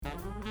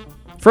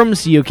From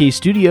COK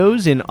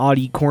Studios in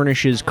Audie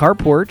Cornish's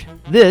carport,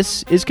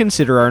 this is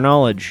Consider Our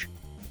Knowledge.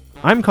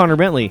 I'm Connor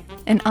Bentley.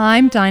 And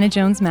I'm Dinah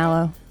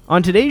Jones-Mallow.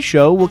 On today's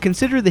show, we'll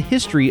consider the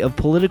history of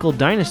political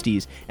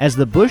dynasties as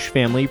the Bush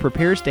family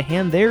prepares to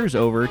hand theirs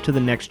over to the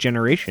next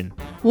generation.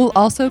 We'll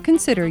also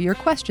consider your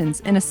questions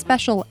in a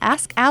special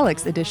Ask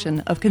Alex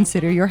edition of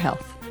Consider Your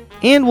Health.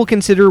 And we'll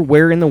consider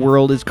where in the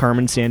world is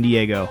Carmen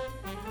Sandiego.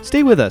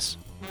 Stay with us.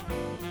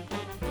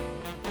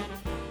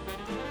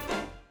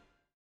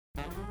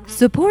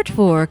 Support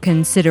for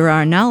Consider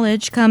Our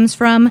Knowledge comes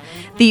from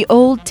the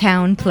Old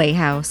Town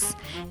Playhouse,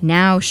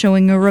 now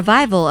showing a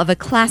revival of a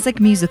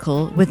classic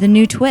musical with a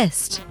new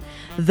twist.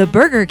 The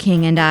Burger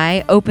King and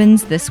I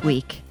opens this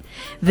week.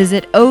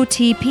 Visit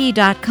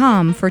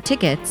otp.com for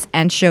tickets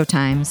and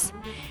showtimes.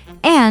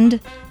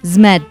 And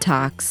Zmed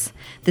Talks,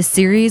 the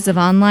series of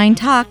online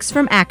talks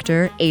from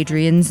actor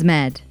Adrian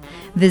Zmed.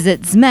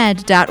 Visit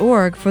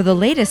zmed.org for the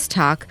latest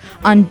talk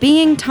on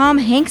being Tom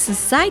Hanks'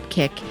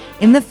 sidekick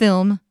in the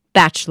film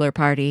Bachelor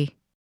Party.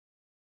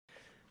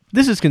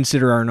 This is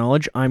Consider Our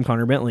Knowledge. I'm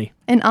Connor Bentley.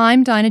 And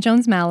I'm Dinah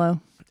Jones-Mallow.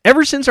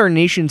 Ever since our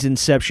nation's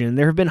inception,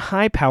 there have been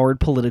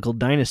high-powered political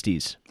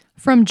dynasties.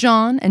 From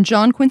John and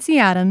John Quincy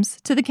Adams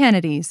to the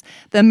Kennedys,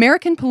 the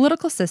American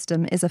political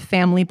system is a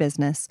family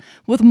business,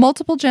 with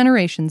multiple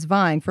generations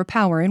vying for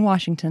power in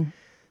Washington.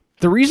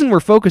 The reason we're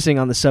focusing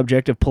on the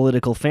subject of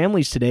political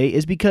families today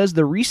is because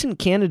the recent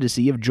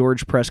candidacy of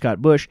George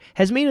Prescott Bush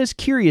has made us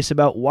curious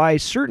about why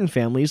certain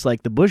families,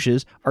 like the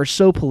Bushes, are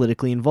so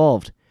politically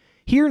involved.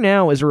 Here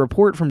now is a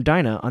report from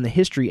Dinah on the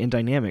history and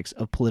dynamics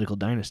of political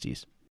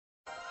dynasties.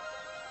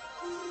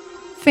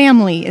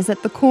 Family is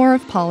at the core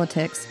of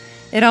politics.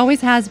 It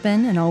always has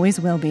been and always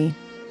will be.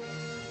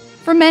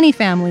 For many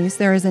families,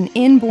 there is an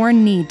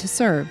inborn need to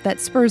serve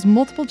that spurs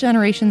multiple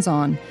generations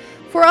on.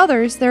 For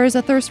others, there is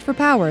a thirst for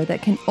power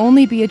that can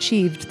only be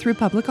achieved through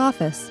public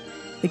office.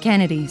 The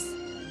Kennedys,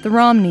 the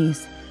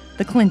Romneys,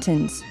 the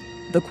Clintons,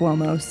 the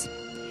Cuomos.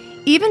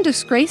 Even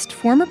disgraced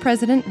former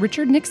President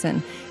Richard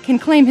Nixon can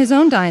claim his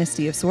own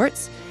dynasty of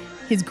sorts.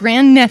 His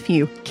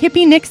grandnephew,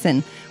 Kippy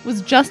Nixon,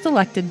 was just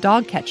elected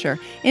dog catcher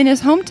in his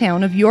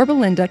hometown of Yorba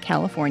Linda,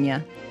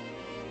 California.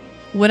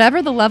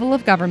 Whatever the level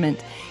of government,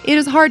 it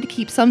is hard to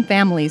keep some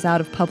families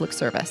out of public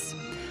service.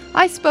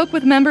 I spoke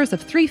with members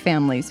of 3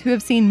 families who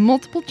have seen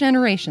multiple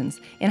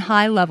generations in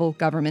high-level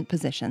government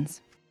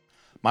positions.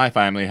 My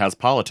family has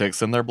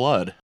politics in their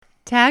blood.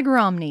 Tag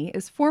Romney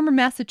is former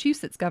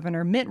Massachusetts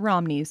Governor Mitt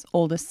Romney's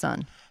oldest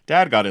son.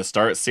 Dad got his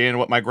start seeing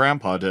what my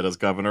grandpa did as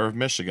governor of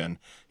Michigan.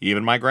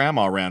 Even my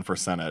grandma ran for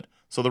Senate,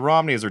 so the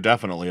Romneys are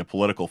definitely a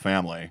political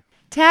family.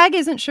 Tag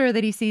isn't sure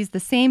that he sees the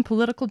same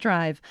political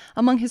drive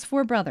among his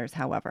 4 brothers,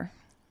 however.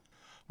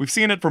 We've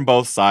seen it from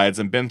both sides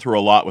and been through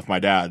a lot with my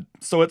dad,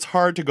 so it's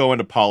hard to go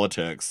into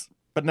politics.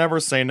 But never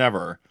say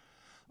never.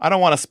 I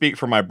don't want to speak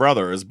for my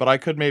brothers, but I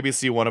could maybe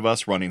see one of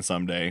us running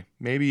someday.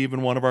 Maybe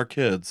even one of our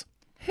kids.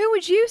 Who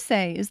would you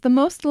say is the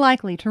most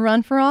likely to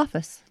run for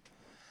office?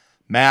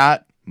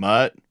 Matt,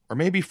 Mutt, or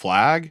maybe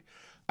Flag?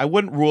 I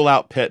wouldn't rule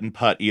out Pitt and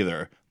Putt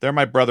either. They're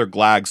my brother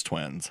Glag's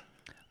twins.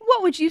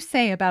 What would you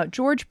say about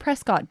George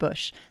Prescott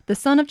Bush, the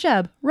son of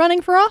Jeb,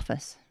 running for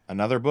office?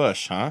 Another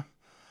Bush, huh?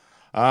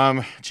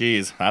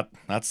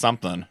 That's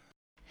something.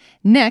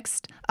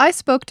 Next, I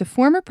spoke to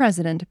former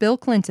President Bill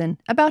Clinton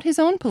about his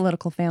own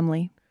political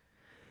family.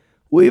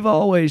 We've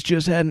always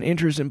just had an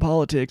interest in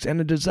politics and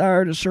a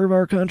desire to serve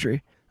our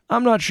country.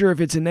 I'm not sure if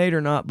it's innate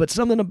or not, but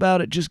something about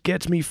it just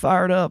gets me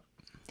fired up.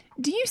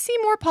 Do you see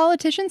more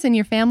politicians in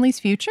your family's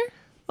future?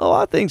 Oh,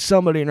 I think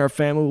somebody in our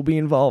family will be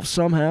involved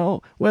somehow,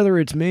 whether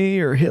it's me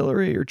or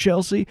Hillary or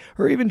Chelsea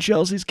or even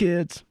Chelsea's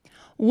kids.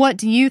 What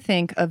do you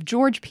think of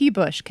George P.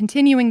 Bush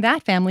continuing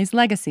that family's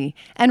legacy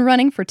and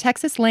running for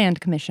Texas Land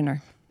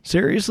Commissioner?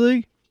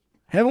 Seriously?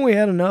 Haven't we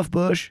had enough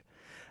Bush?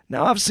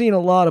 Now, I've seen a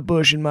lot of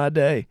Bush in my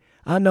day.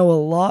 I know a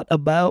lot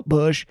about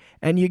Bush,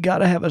 and you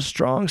gotta have a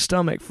strong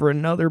stomach for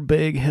another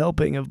big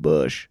helping of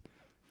Bush.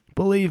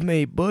 Believe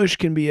me, Bush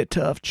can be a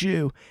tough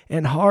chew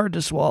and hard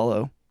to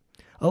swallow.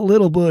 A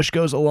little Bush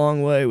goes a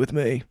long way with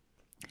me.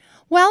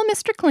 While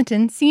Mr.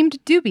 Clinton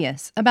seemed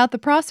dubious about the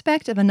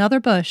prospect of another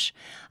Bush,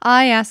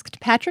 I asked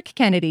Patrick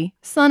Kennedy,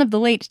 son of the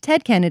late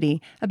Ted Kennedy,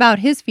 about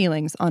his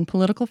feelings on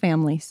political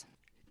families.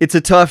 It's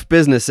a tough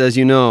business, as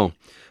you know.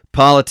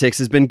 Politics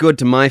has been good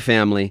to my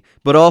family,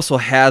 but also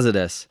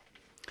hazardous.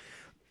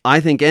 I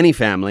think any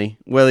family,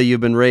 whether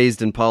you've been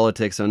raised in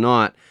politics or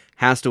not,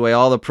 has to weigh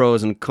all the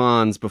pros and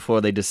cons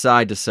before they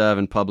decide to serve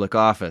in public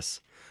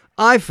office.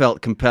 I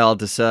felt compelled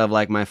to serve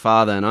like my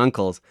father and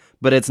uncles,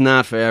 but it's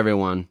not for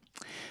everyone.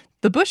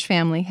 The Bush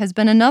family has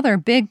been another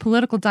big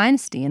political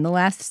dynasty in the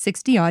last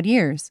 60-odd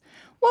years.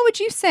 What would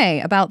you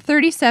say about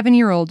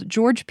 37-year-old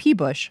George P.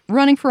 Bush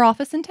running for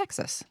office in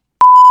Texas?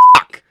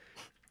 Fuck!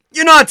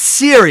 You're not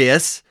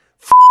serious?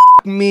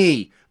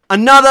 Me.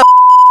 Another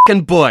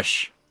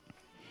Bush.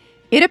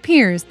 It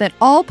appears that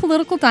all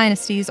political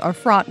dynasties are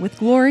fraught with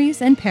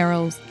glories and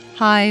perils,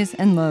 highs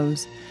and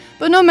lows.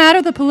 But no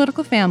matter the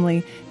political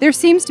family, there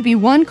seems to be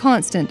one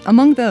constant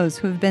among those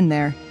who have been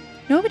there.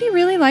 Nobody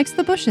really likes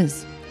the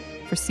Bushes.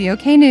 For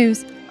COK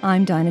News,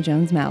 I'm Dinah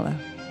Jones-Mallow.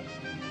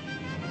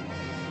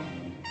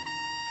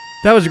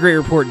 That was a great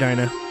report,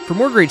 Dinah. For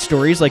more great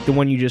stories like the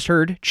one you just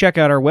heard, check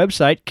out our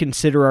website,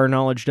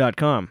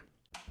 considerourknowledge.com.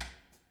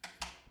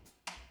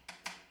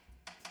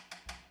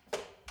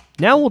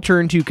 Now we'll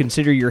turn to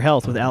Consider Your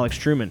Health with Alex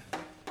Truman.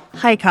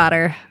 Hi,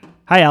 Cotter.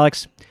 Hi,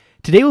 Alex.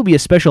 Today will be a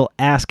special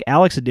Ask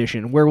Alex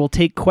edition where we'll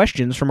take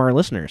questions from our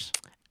listeners.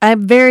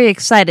 I'm very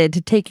excited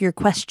to take your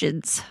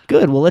questions.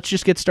 Good. Well, let's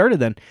just get started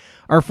then.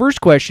 Our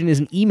first question is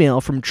an email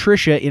from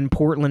Tricia in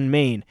Portland,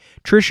 Maine.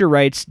 Tricia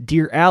writes,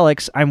 Dear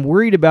Alex, I'm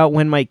worried about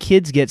when my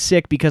kids get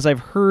sick because I've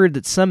heard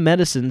that some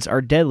medicines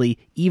are deadly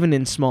even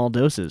in small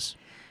doses.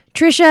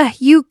 Tricia,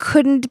 you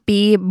couldn't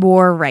be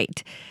more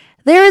right.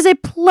 There is a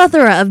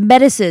plethora of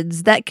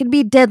medicines that can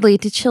be deadly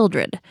to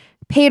children.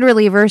 Pain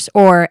relievers,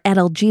 or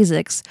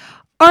analgesics,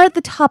 are at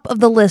the top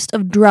of the list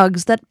of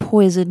drugs that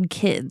poison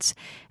kids.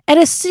 And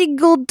a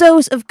single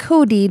dose of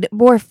codeine,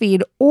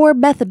 morphine, or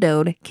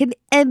methadone can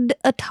end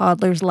a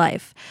toddler's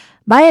life.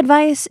 My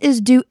advice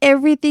is do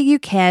everything you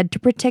can to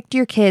protect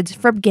your kids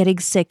from getting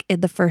sick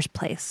in the first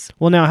place.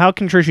 Well, now, how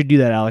can Tricia do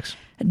that, Alex?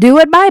 Do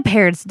what my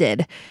parents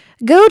did.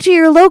 Go to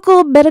your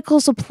local medical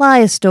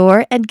supply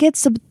store and get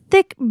some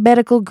thick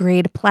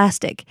medical-grade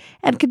plastic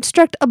and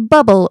construct a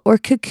bubble or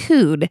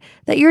cocoon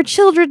that your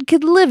children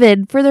can live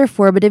in for their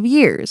formative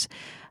years.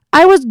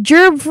 I was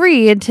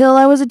germ-free until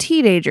I was a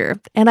teenager,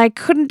 and I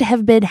couldn't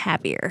have been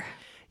happier.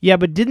 Yeah,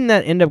 but didn't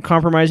that end up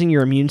compromising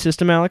your immune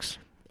system, Alex?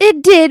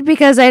 It did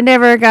because I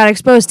never got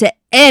exposed to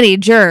any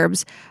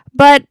germs,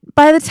 but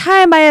by the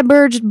time I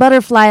emerged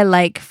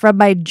butterfly-like from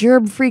my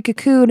germ-free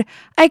cocoon,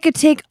 I could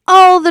take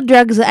all the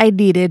drugs I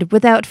needed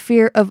without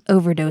fear of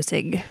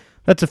overdosing.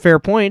 That's a fair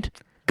point.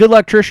 Good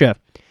luck, Tricia.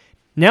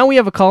 Now we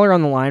have a caller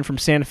on the line from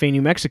Santa Fe,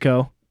 New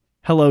Mexico.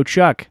 Hello,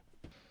 Chuck.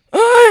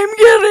 I'm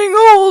getting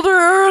older,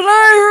 and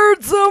I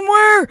heard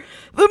somewhere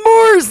that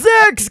more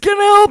sex can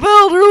help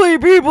elderly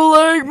people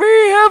like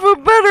me have a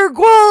better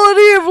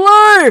quality of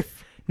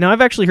life. Now, I've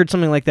actually heard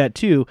something like that,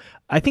 too.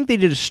 I think they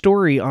did a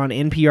story on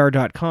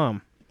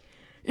NPR.com.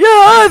 Yeah,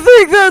 I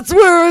think that's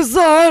where I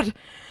saw it.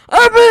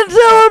 I've been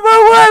telling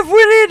my wife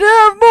we need to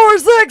have more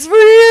sex for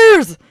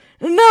years,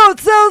 and now it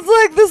sounds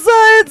like the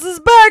science is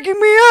backing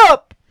me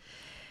up.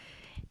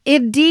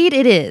 Indeed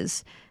it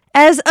is.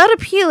 As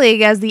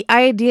unappealing as the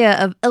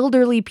idea of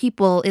elderly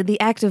people in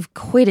the act of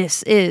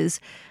coitus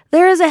is,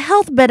 there is a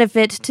health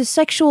benefit to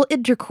sexual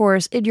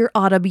intercourse in your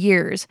autumn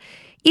years.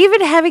 Even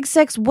having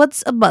sex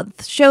once a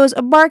month shows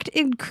a marked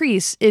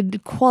increase in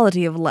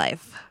quality of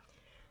life.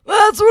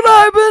 That's what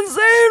I've been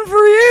saying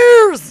for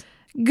years.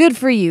 Good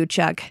for you,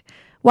 Chuck.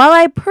 While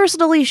I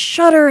personally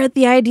shudder at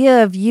the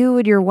idea of you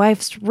and your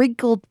wife's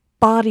wrinkled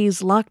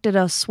bodies locked in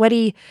a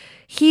sweaty,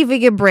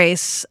 heaving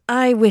embrace,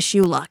 I wish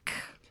you luck.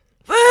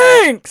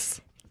 Thanks!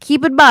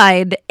 Keep in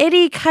mind,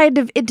 any kind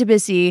of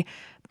intimacy,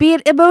 be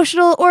it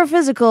emotional or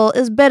physical,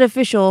 is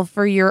beneficial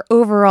for your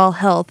overall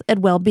health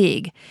and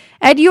well-being.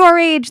 At your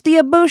age, the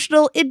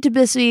emotional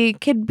intimacy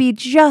can be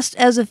just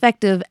as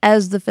effective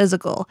as the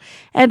physical,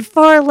 and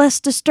far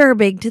less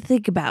disturbing to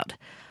think about.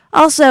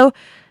 Also,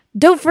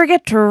 don't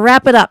forget to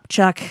wrap it up,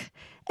 Chuck.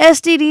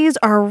 STDs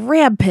are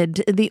rampant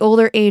in the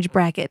older age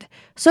bracket,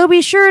 so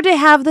be sure to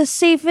have the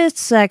safest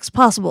sex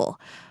possible.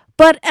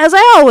 But as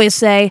I always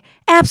say,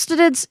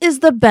 abstinence is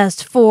the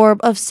best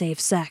form of safe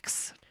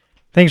sex.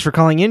 Thanks for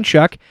calling in,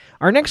 Chuck.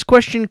 Our next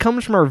question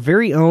comes from our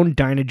very own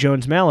Dinah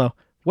Jones-Mallow.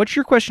 What's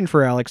your question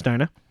for Alex,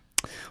 Dinah?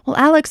 Well,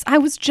 Alex, I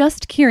was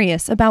just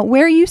curious about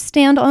where you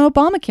stand on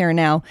Obamacare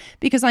now,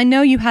 because I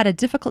know you had a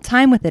difficult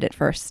time with it at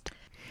first.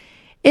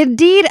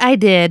 Indeed, I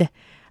did.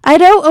 I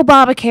know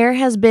Obamacare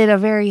has been a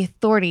very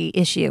thorny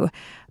issue,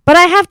 but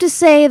I have to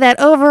say that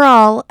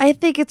overall, I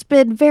think it's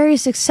been very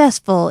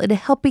successful in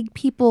helping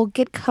people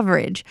get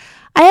coverage.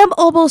 I am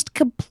almost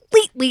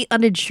completely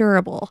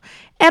uninsurable,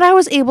 and I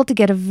was able to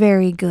get a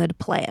very good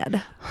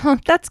plan. Huh,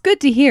 that's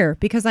good to hear,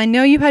 because I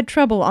know you had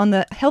trouble on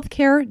the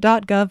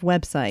healthcare.gov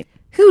website.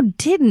 Who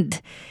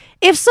didn't?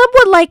 If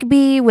someone like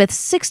me with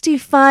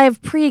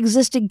 65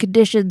 pre-existing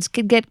conditions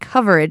can get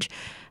coverage,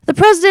 the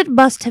president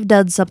must have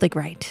done something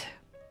right.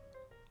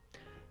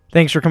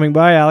 Thanks for coming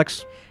by,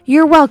 Alex.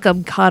 You're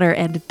welcome, Connor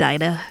and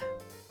Dinah.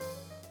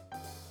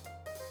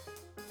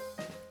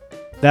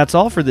 That's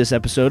all for this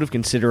episode of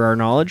Consider Our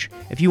Knowledge.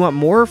 If you want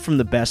more from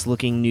the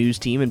best-looking news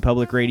team in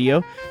public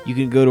radio, you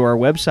can go to our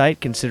website,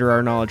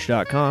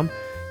 considerourknowledge.com.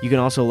 You can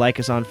also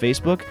like us on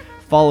Facebook,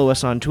 follow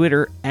us on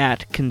Twitter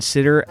at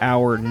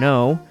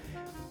ConsiderOurKnow,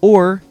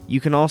 or you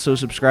can also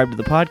subscribe to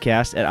the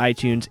podcast at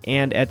iTunes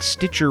and at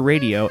Stitcher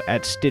Radio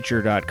at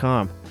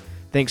Stitcher.com.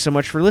 Thanks so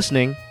much for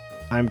listening.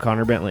 I'm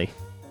Connor Bentley.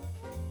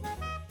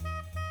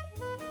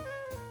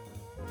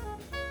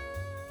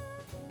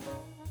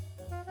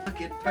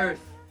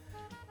 Perth.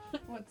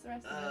 What's the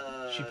rest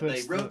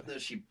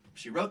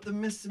She wrote the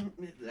missing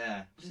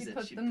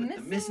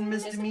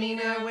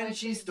misdemeanor when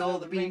she stole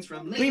the beans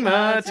from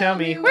Lima, tell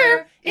me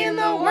where in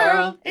the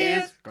world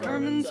is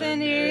Carmen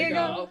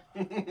Sandiego?